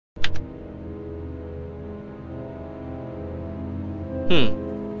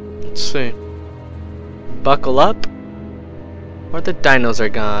Let's see. Buckle up? Or the dinos are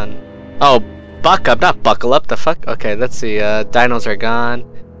gone? Oh, buck up, not buckle up, the fuck? Okay, let's see, dinos are gone.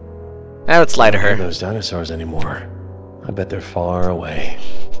 Now let's lie to her. I don't hear those dinosaurs anymore. I bet they're far away.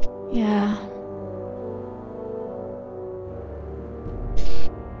 Yeah.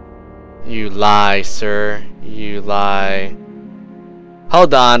 You lie, sir. You lie.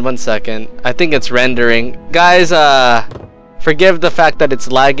 Hold on, 1 second. I think it's rendering. Guys, forgive the fact that it's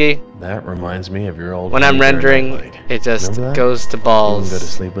laggy. That reminds me of your old. When I'm rendering, it just goes to balls. You can go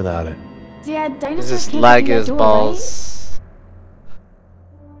to sleep without it. Dad, It's dinosaurs just can't laggy open that as door, balls.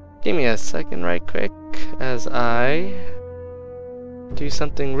 Give me a second right quick as I do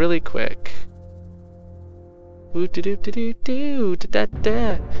something really quick. Go,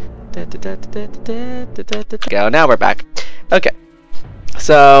 now we're back. Okay.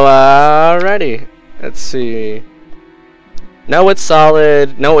 So, alrighty. Let's see. No, it's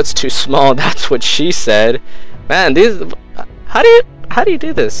solid. No, it's too small. That's what she said. Man, these. How do you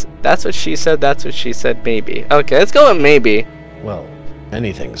do this? That's what she said. That's what she said. Maybe. Okay, let's go with maybe. Well,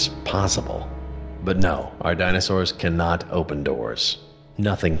 anything's possible. But no, our dinosaurs cannot open doors.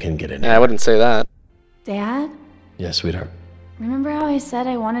 Nothing can get in here. Yeah, I wouldn't say that. Dad? Yes, sweetheart. Remember how I said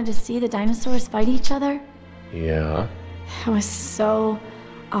I wanted to see the dinosaurs fight each other? Yeah. That was so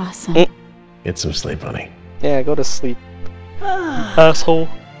awesome. Get some sleep, honey. Yeah, go to sleep. Asshole.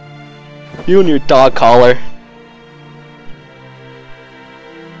 You and your dog collar.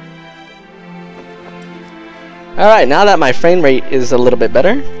 Alright, now that my frame rate is a little bit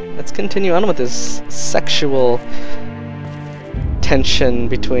better, let's continue on with this sexual tension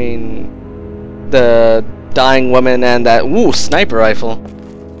between the dying woman and that sniper rifle.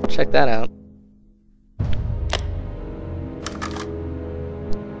 Check that out.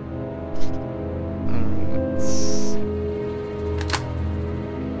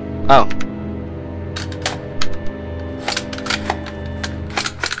 Oh.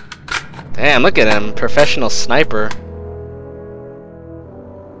 Damn, look at him. Professional sniper.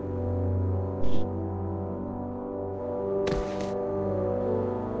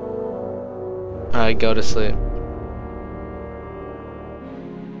 Alright, go to sleep.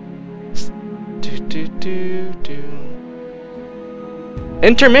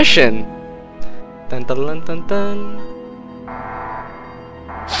 Intermission! Dun dun dun dun dun.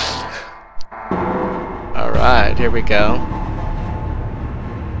 Alright, here we go.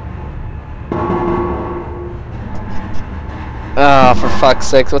 Oh, for fuck's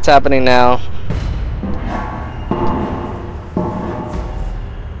sakes, what's happening now?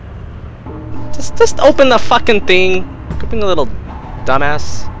 Just open the fucking thing. Quit being a little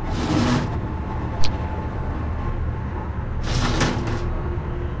dumbass.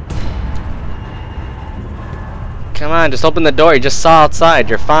 Come on, just open the door. You just saw outside.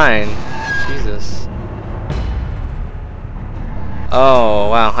 You're fine. Jesus. Oh,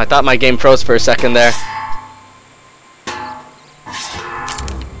 wow. I thought my game froze for a second there.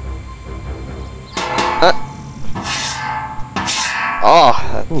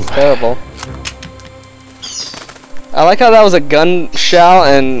 Oh, that's terrible. I like how that was a gun shell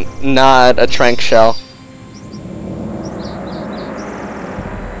and not a tranq shell.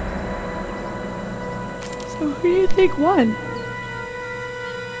 So who do you think won?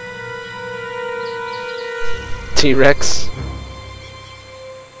 T-Rex.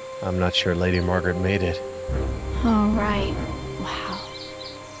 I'm not sure Lady Margaret made it. Oh, right. Wow.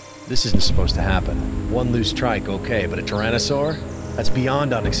 This isn't supposed to happen. One loose trike, okay, but a Tyrannosaur? That's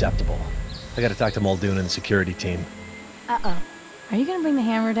beyond unacceptable. I gotta talk to Muldoon and the security team. Uh-oh. Are you gonna bring the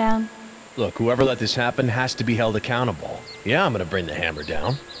hammer down? Look, whoever let this happen has to be held accountable. Yeah, I'm gonna bring the hammer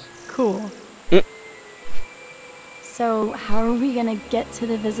down. Cool. So, how are we gonna get to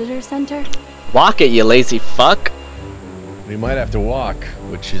the visitor center? Walk it, you lazy fuck. We might have to walk,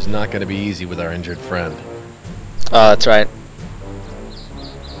 which is not gonna be easy with our injured friend. Oh, that's right.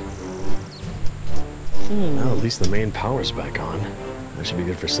 Well, at least the main power's back on. That should be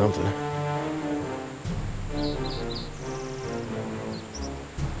good for something.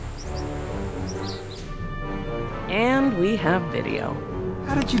 And we have video.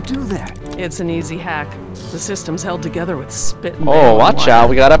 How did you do that? It's an easy hack. The system's held together with spit and Oh, watch out.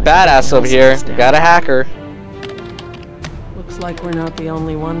 We got a badass over here. We got a hacker. Looks like we're not the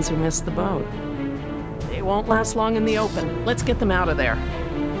only ones who missed the boat. They won't last long in the open. Let's get them out of there.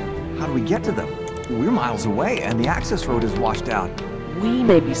 How do we get to them? We're miles away, and the access road is washed out. We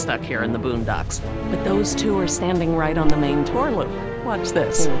may be stuck here in the boondocks, but those two are standing right on the main tour loop. Watch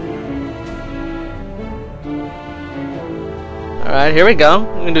this. Alright, here we go.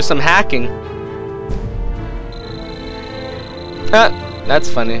 We're gonna do some hacking. That's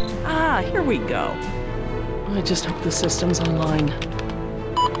funny. Ah, here we go. I just hope the system's online.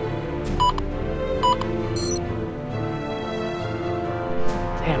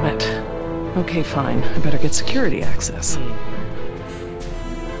 Damn it. Okay, fine. I better get security access.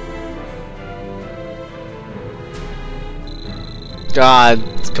 God,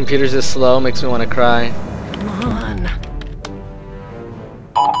 computers is slow, makes me want to cry. Come on.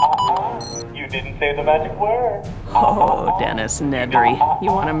 You didn't say the magic word. Oh, Dennis Nedry.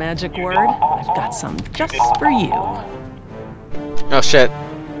 You want a magic word? I've got some just for you. Oh shit.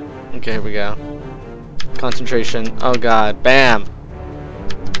 Okay, here we go. Concentration. Oh god. Bam.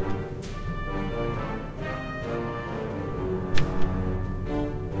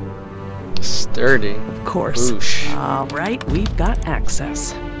 Sturdy. Of course. Boosh. All right, we've got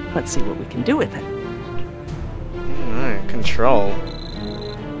access. Let's see what we can do with it. Alright, control.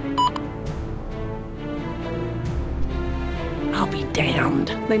 I'll be damned.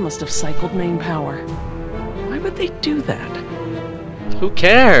 They must have cycled main power. Why would they do that? Who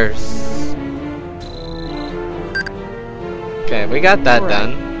cares? Okay, we got that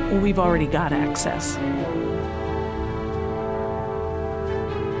done. We've already got access.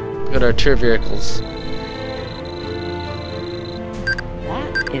 Got our two vehicles.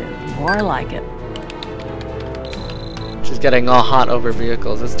 That is more like it. She's getting all hot over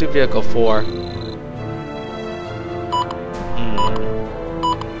vehicles. Let's do vehicle 4.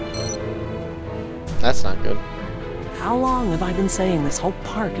 That's not good. How long have I been saying this whole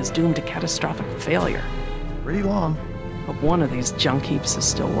park is doomed to catastrophic failure? Pretty long. Hope one of these junk heaps is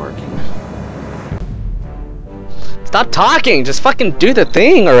still working. Stop talking! Just fucking do the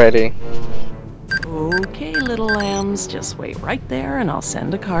thing already! Okay, little lambs, just wait right there and I'll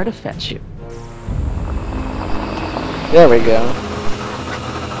send a car to fetch you. There we go.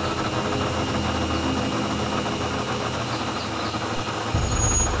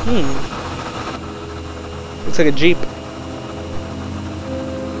 Looks like a Jeep.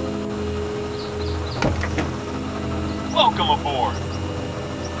 Welcome aboard.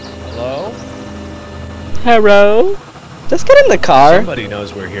 Hello? Hello? Just get in the car. Somebody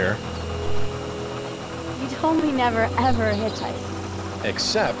knows we're here. You told me never ever hitchhike.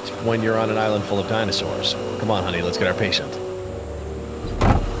 Except when you're on an island full of dinosaurs. Come on, honey, let's get our patient.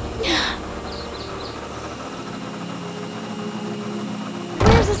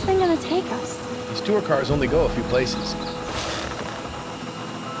 Where's this thing gonna take us? These tour cars only go a few places.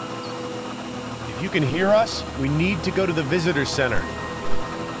 If you can hear us, we need to go to the visitor center.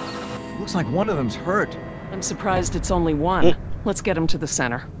 Looks like one of them's hurt. I'm surprised it's only one. Let's get him to the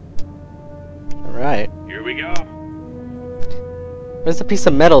center. Alright. Here we go. Where's the piece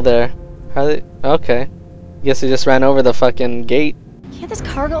of metal there? How they... Okay. Guess he just ran over the fucking gate. Can't this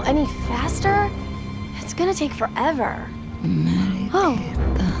car go any faster? It's gonna take forever. Oh,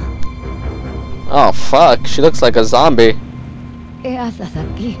 Oh fuck, she looks like a zombie. ¿Qué haces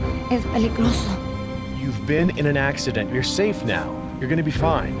aquí? Es peligroso. You've been in an accident. You're safe now. You're gonna be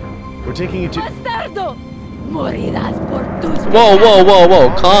fine. We're taking you to... ¡Bastardo! Morirás por tus Whoa, whoa, whoa,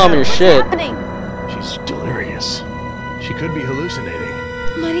 whoa, calm your shit. happening? She's delirious. She could be hallucinating.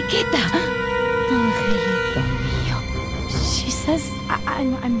 Mariquita. Angelito mío. She says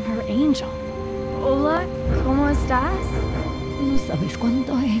I'm her angel. Hola, ¿cómo estás? No sabes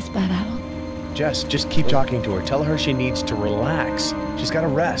cuánto he esperado. Jess, just keep talking to her. Tell her she needs to relax. She's gotta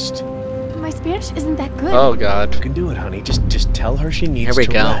rest. My Spanish isn't that good. Oh god. You can do it, honey. Just tell her she needs Here we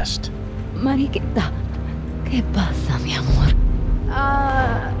to go. rest. Mariquita. ¿Qué pasa, mi amor?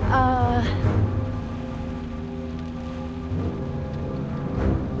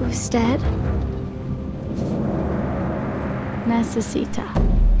 Usted necesita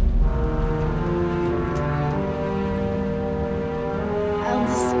el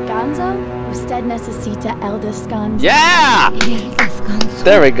descanso. Usted necesita el descanso. Yeah! Y el descanso.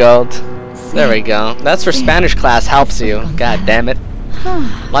 There we go. Sí. There we go. That's for Spanish class helps you. God damn it.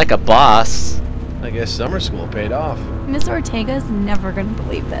 Like a boss. I guess summer school paid off. Miss Ortega's never gonna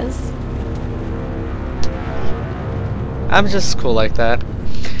believe this. I'm just cool like that.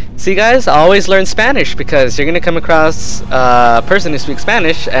 See guys, always learn Spanish because you're gonna come across a person who speaks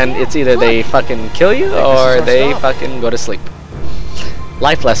Spanish and it's either they fucking kill you or they fucking go to sleep.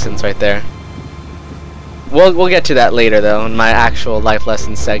 Life lessons right there. We'll get to that later though in my actual life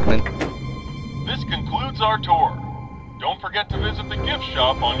lesson segment. This concludes our tour. Don't forget to visit the gift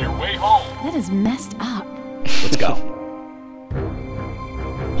shop on your way home. That is messed up. Let's go.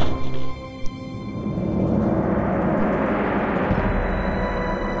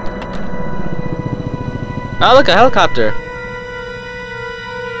 Oh look, a helicopter.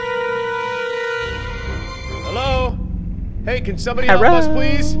 Hey, can somebody help us,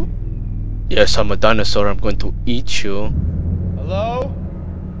 please? Yes, I'm a dinosaur. I'm going to eat you. Hello?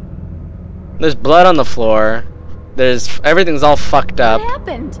 There's blood on the floor. Everything's all fucked up. What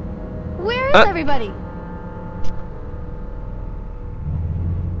happened? Where is everybody?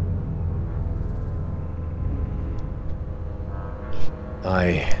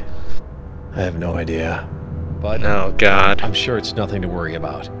 I have no idea. But Oh God. I'm sure it's nothing to worry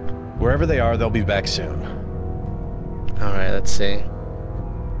about. Wherever they are, they'll be back soon. All right, let's see.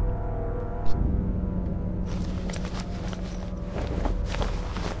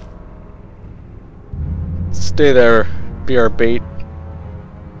 Stay there. Be our bait.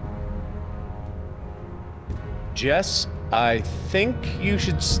 Jess, I think you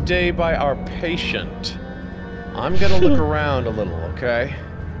should stay by our patient. I'm gonna look around a little, okay?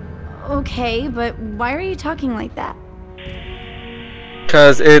 Okay, but why are you talking like that?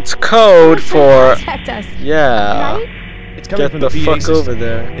 Cause it's code for. Protect us, Yeah. right? It's coming Get from the the PA fuck system. over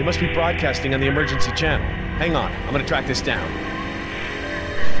there. They must be broadcasting on the emergency channel. Hang on, I'm gonna track this down.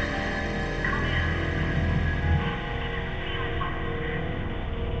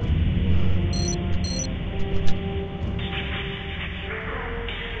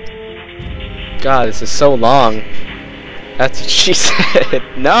 God, this is so long. That's what she said.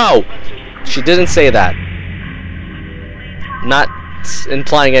 No! She didn't say that. Not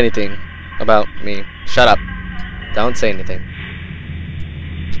implying anything about me. Shut up. Don't say anything.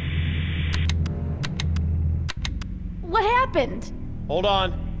 What happened? Hold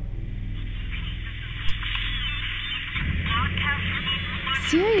on.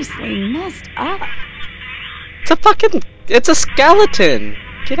 Seriously messed up. It's a skeleton!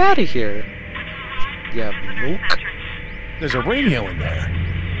 Get out of here. Yeah, mook. There's a radio in there.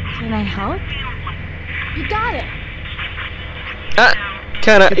 Can I help? You got it.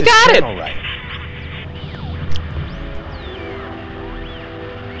 Kinda. Get You this got it! channel right.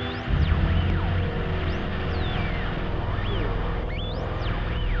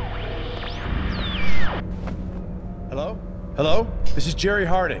 Hello? Hello? This is Jerry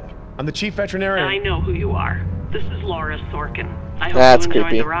Harding. I'm the chief veterinarian. I know who you are. This is Laura Sorkin. I hope That's you enjoyed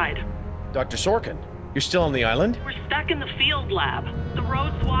creepy. the ride. Dr. Sorkin, you're still on the island? We're stuck in the field lab. The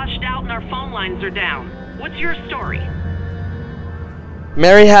road's washed out and our phone lines are down. What's your story?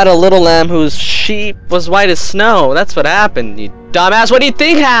 Mary had a little lamb whose sheep was white as snow. That's what happened, you dumbass. What do you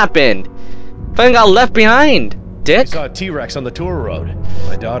think happened? Fucking got left behind, I dick. saw a T-Rex on the tour road.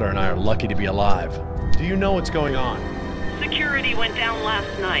 My daughter and I are lucky to be alive. Do you know what's going on? Security went down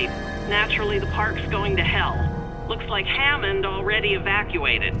last night. Naturally, the park's going to hell. Looks like Hammond already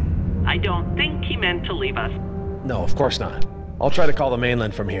evacuated. I don't think he meant to leave us. No, of course not. I'll try to call the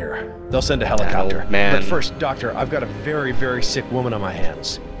mainland from here. They'll send a helicopter. Oh, man. But first, Doctor, I've got a very, very sick woman on my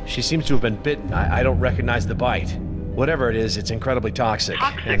hands. She seems to have been bitten. I don't recognize the bite. Whatever it is, it's incredibly toxic.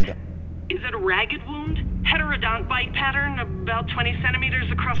 Toxic? And Is it a ragged wound? Heterodont bite pattern, about 20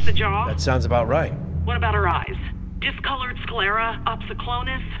 centimeters across the jaw? that sounds about right. What about her eyes? Discolored sclera,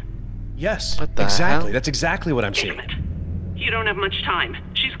 opsoclonus? Yes, What the exactly. hell? That's exactly what I'm seeing. Damn it. You don't have much time.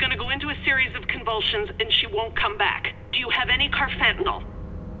 She's gonna go into a series of convulsions and she won't come back. Do you have any carfentanil?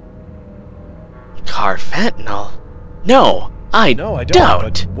 Carfentanil? No, I No, I don't.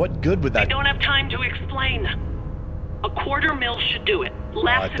 don't. But what good would I that... don't have time to explain. A quarter mil should do it.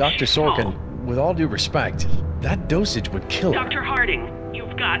 Less if Dr. she's Sorkin, small. with all due respect, that dosage would kill her. Dr. Harding,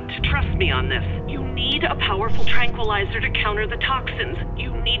 you've got to trust me on this. You need a powerful tranquilizer to counter the toxins.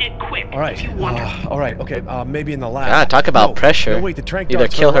 You need it quick. All right, If you want her. all right, okay, maybe in the lab. God, talk about No, pressure. No, wait, the trank Either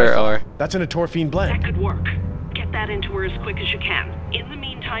dart's kill for a her rifle. or- That's in a torphine That blend. could work. Get that into her as quick as you can. In the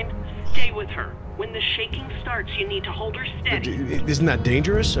meantime, stay with her. When the shaking starts, you need to hold her steady. Isn't that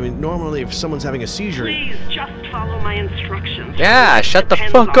dangerous? I mean, normally if someone's having a seizure... Please, just follow my instructions. Yeah, shut the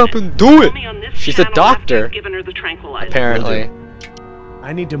Depends fuck on up it. and do it. Call me on this She's a channel after doctor. you've given her the tranquilizer. Apparently.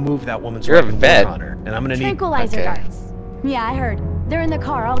 I need to move that woman's You're a weapon vet. on her, and I'm gonna need... Tranquilizer Okay. darts. Yeah, I heard. They're in the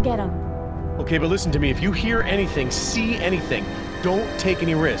car. I'll get them. Okay, but listen to me. If you hear anything, see anything, don't take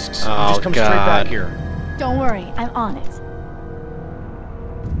any risks. Oh, Just come straight God. back here. Don't worry. I'm on it.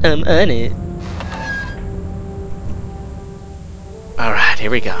 I'm on it. Alright, here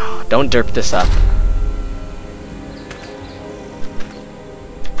we go. Don't derp this up.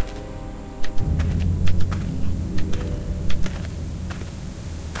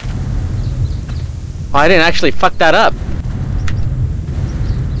 Oh, I didn't actually fuck that up.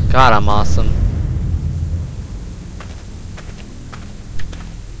 God, I'm awesome.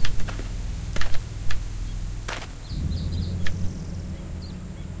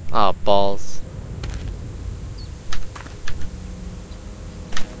 Oh, balls.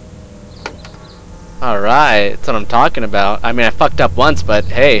 Alright, that's what I'm talking about. I mean, I fucked up once, but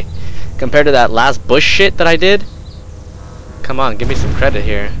hey, compared to that last bush shit that I did, come on, give me some credit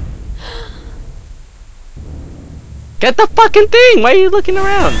here. Get the fucking thing! Why are you looking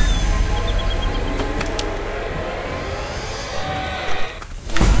around?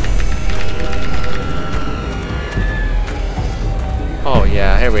 Oh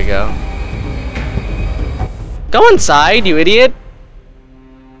yeah, here we go. Go inside, you idiot!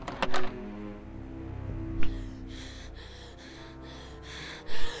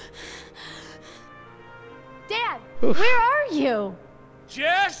 Dad, Oof. where are you?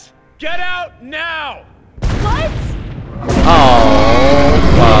 Jess, get out now! What? Oh,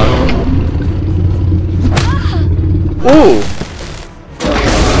 fuck. Ooh!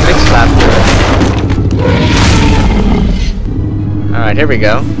 Big slap. Alright, here we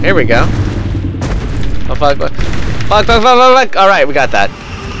go. Here we go. Oh, fuck. Fuck, fuck, fuck, fuck, fuck. Alright, we got that.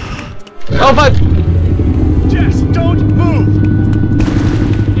 Oh, fuck! Jess, don't move!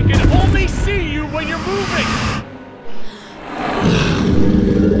 You can only see you when you're moving!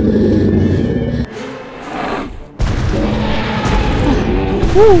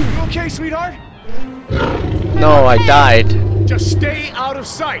 You okay, sweetheart? No, I died. Just stay out of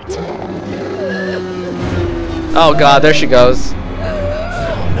sight! Oh god, there she goes. Oh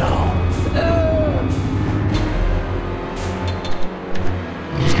no.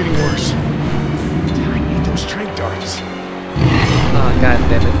 It's getting worse. I need those trank darts. Oh god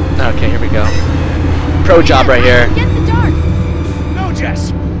damn it. Okay, here we go. Pro job right here. Get the darts. No,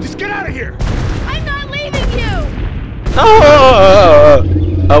 Jess! Just get out of here! I'm not leaving you. Oh,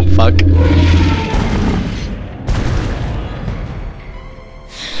 oh fuck.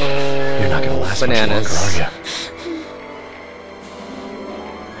 You're not gonna last bananas. much longer, are you?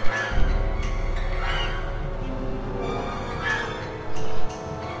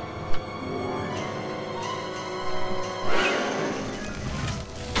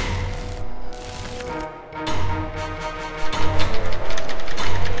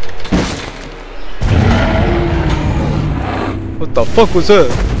 What the fuck was that?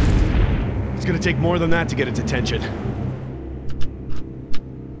 It's gonna take more than that to get its attention.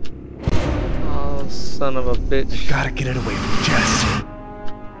 Oh, son of a bitch. Gotta get it away from Jess.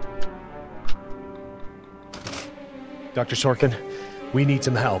 Dr. Sorkin, we need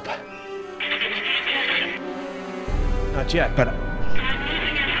some help. Not yet, but...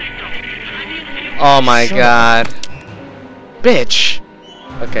 Oh my god. Bitch!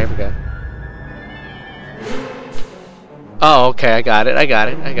 Okay, we go. Oh, okay, I got it, I got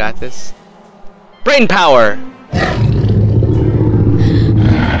it, I got this. Brain power!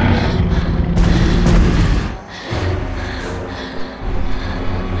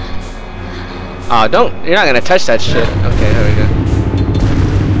 Oh, you're not gonna touch that shit. Okay, there we go.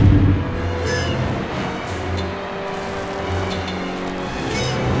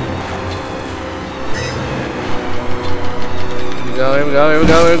 Here we go, here we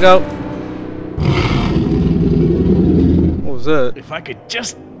go, here we go. What was that? if I could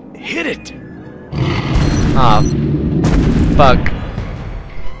just hit it! Ah, fuck.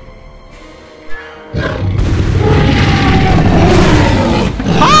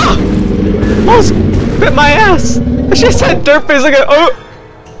 Ah! Almost bit my ass! I just had dirt face like a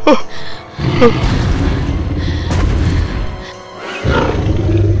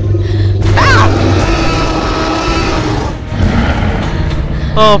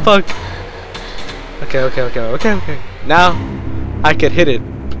Oh fuck. Okay. Now I could hit it.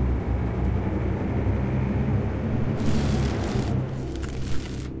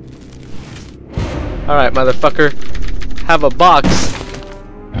 Alright, motherfucker. Have a box.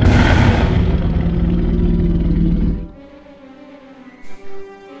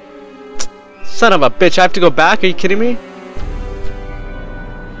 Son of a bitch, I have to go back? Are you kidding me?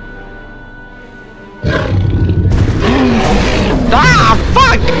 Ah,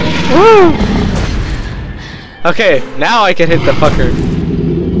 fuck! Woo! Okay, now I can hit the fucker.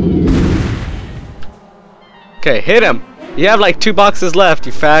 Okay, hit him. You have like 2 boxes left,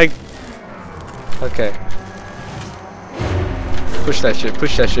 you fag. Okay. Push that shit,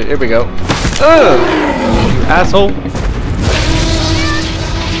 push that shit. Here we go. Ugh! You asshole.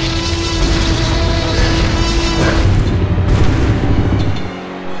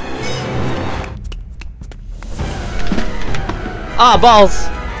 Ah, balls!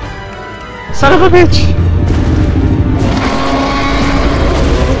 Son of a bitch!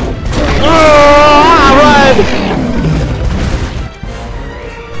 Ah, run!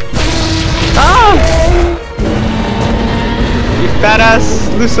 Ah! You fat ass,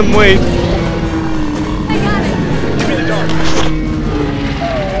 lose some weight. I got it. Give me the dart.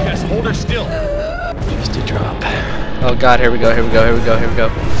 Yes, hold her still. Oh god, here we go, here we go, here we go, here we go.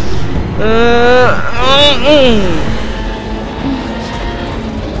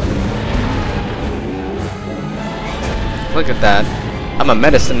 Look at that. I'm a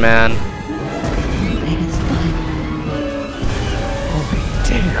medicine man.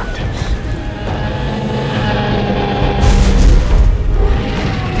 Damned.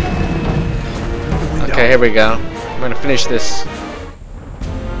 Okay, here we go. We're gonna finish this.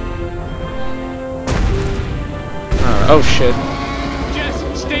 Oh shit.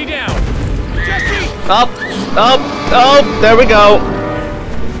 Jess, stay down. Jesse! Up! Up! Oh! There we go!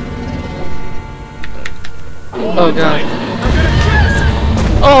 Oh god.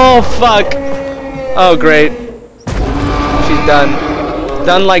 Oh fuck! Oh great. She's done.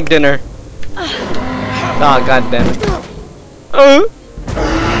 Done like dinner. Oh god damn it.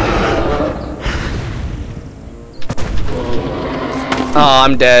 Oh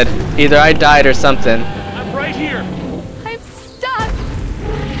I'm dead. Either I died or something. I'm right here. I'm stuck.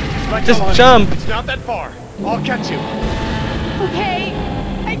 Just jump. It's not that far. I'll catch you. Okay,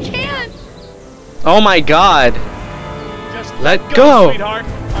 I can't. Oh my god. Just Let go. Sweetheart.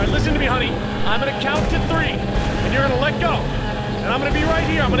 Alright, listen to me, honey. I'm gonna count to 3, and you're gonna let go. And I'm gonna be right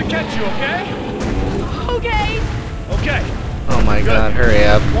here. I'm gonna catch you, okay? Okay. Okay. Oh my god, hurry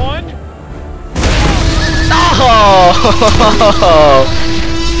up. 1. Oh!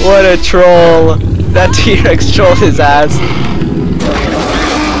 What a troll. That T-Rex trolled his ass.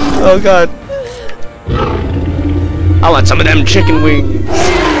 Oh god. I want some of them chicken wings.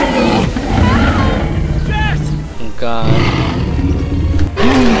 Oh god.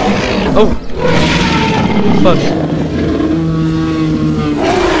 Oh! Fuck.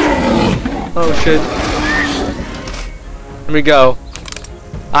 Oh shit. Here we go.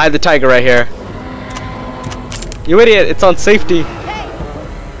 I have the tiger right here. You idiot, it's on safety.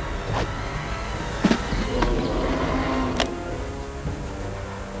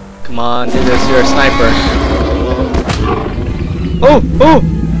 Come on, do this, you're a sniper. Oh! Oh!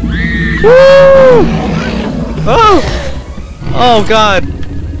 Woo! Oh! Oh god.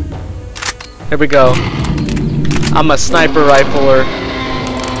 Here we go. I'm a sniper rifler.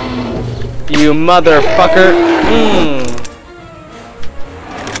 You motherfucker.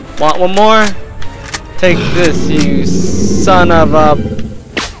 Want one more? Take this, you son of a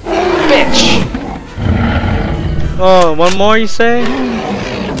bitch! Oh, one more you say?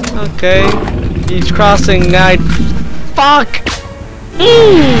 Okay. Each crossing night. Fuck!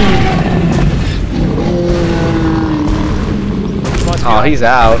 Oh, he's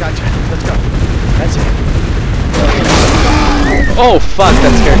out. Let's go. That's it. Oh, fuck,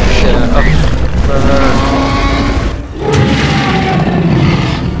 that scared the shit out of me.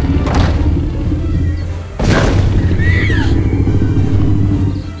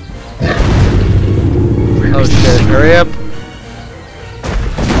 Oh shit, hurry up.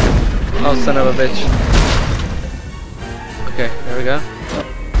 Oh, son of a bitch. Okay, there we go.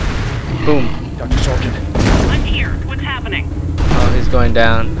 Boom. Dr. Sorkin. I'm here. What's happening? Oh, he's going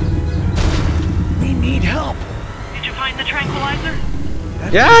down. We need help. Did you find the tranquilizer?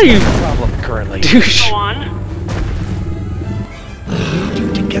 Yeah, you No problem currently. douche. Go on. We need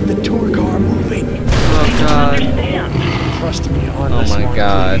you to get the tour car moving. Oh god. Understand. Trust me on Oh this my one,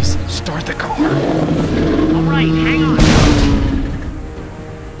 God. please. Start the car. All right, hang on.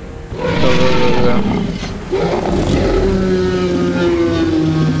 Go, go, go, go.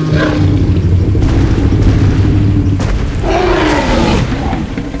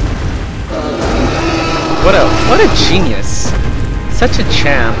 What a genius. Such a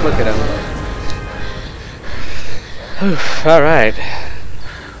champ. Look at him. Alright.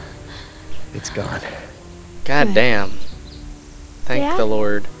 It's gone. God damn. Thank Yeah? the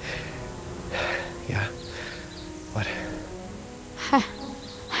Lord. Yeah. What?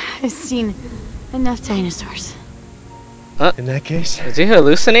 I've seen enough dinosaurs. In that case, Is he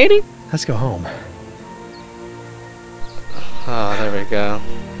hallucinating? let's go home. Oh, there we go.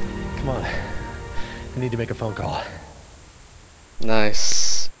 Come on. I need to make a phone call.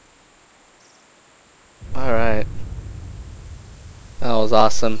 Nice. Alright. That was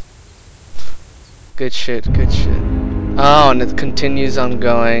awesome. Good shit, good shit. Oh, and it continues on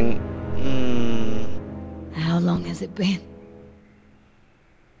going. How long has it been?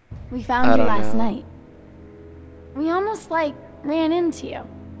 We I found you don't last know. night. We almost, like, ran into you.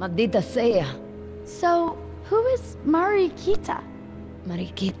 Maldita sea. So, who is Mariquita?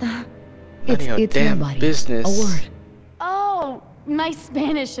 Mariquita? None of your It's damn nobody. business. A word. Oh, my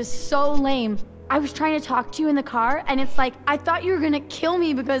Spanish is so lame. I was trying to talk to you in the car, and it's like, I thought you were gonna kill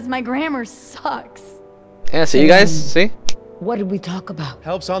me because my grammar sucks. Yeah, see you guys? See? What did we talk about?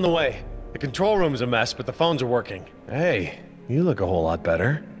 Help's on the way. The control room's a mess, but the phones are working. Hey, you look a whole lot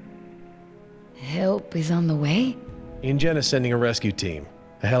better. Help is on the way? InGen is sending a rescue team.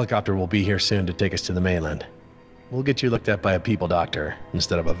 A helicopter will be here soon to take us to the mainland. We'll get you looked at by a people doctor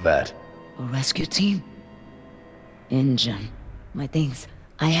instead of a vet. A rescue team? InGen. My things.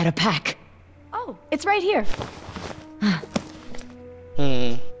 I had a pack. Oh, it's right here.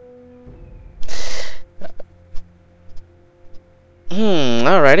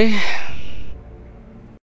 Alrighty.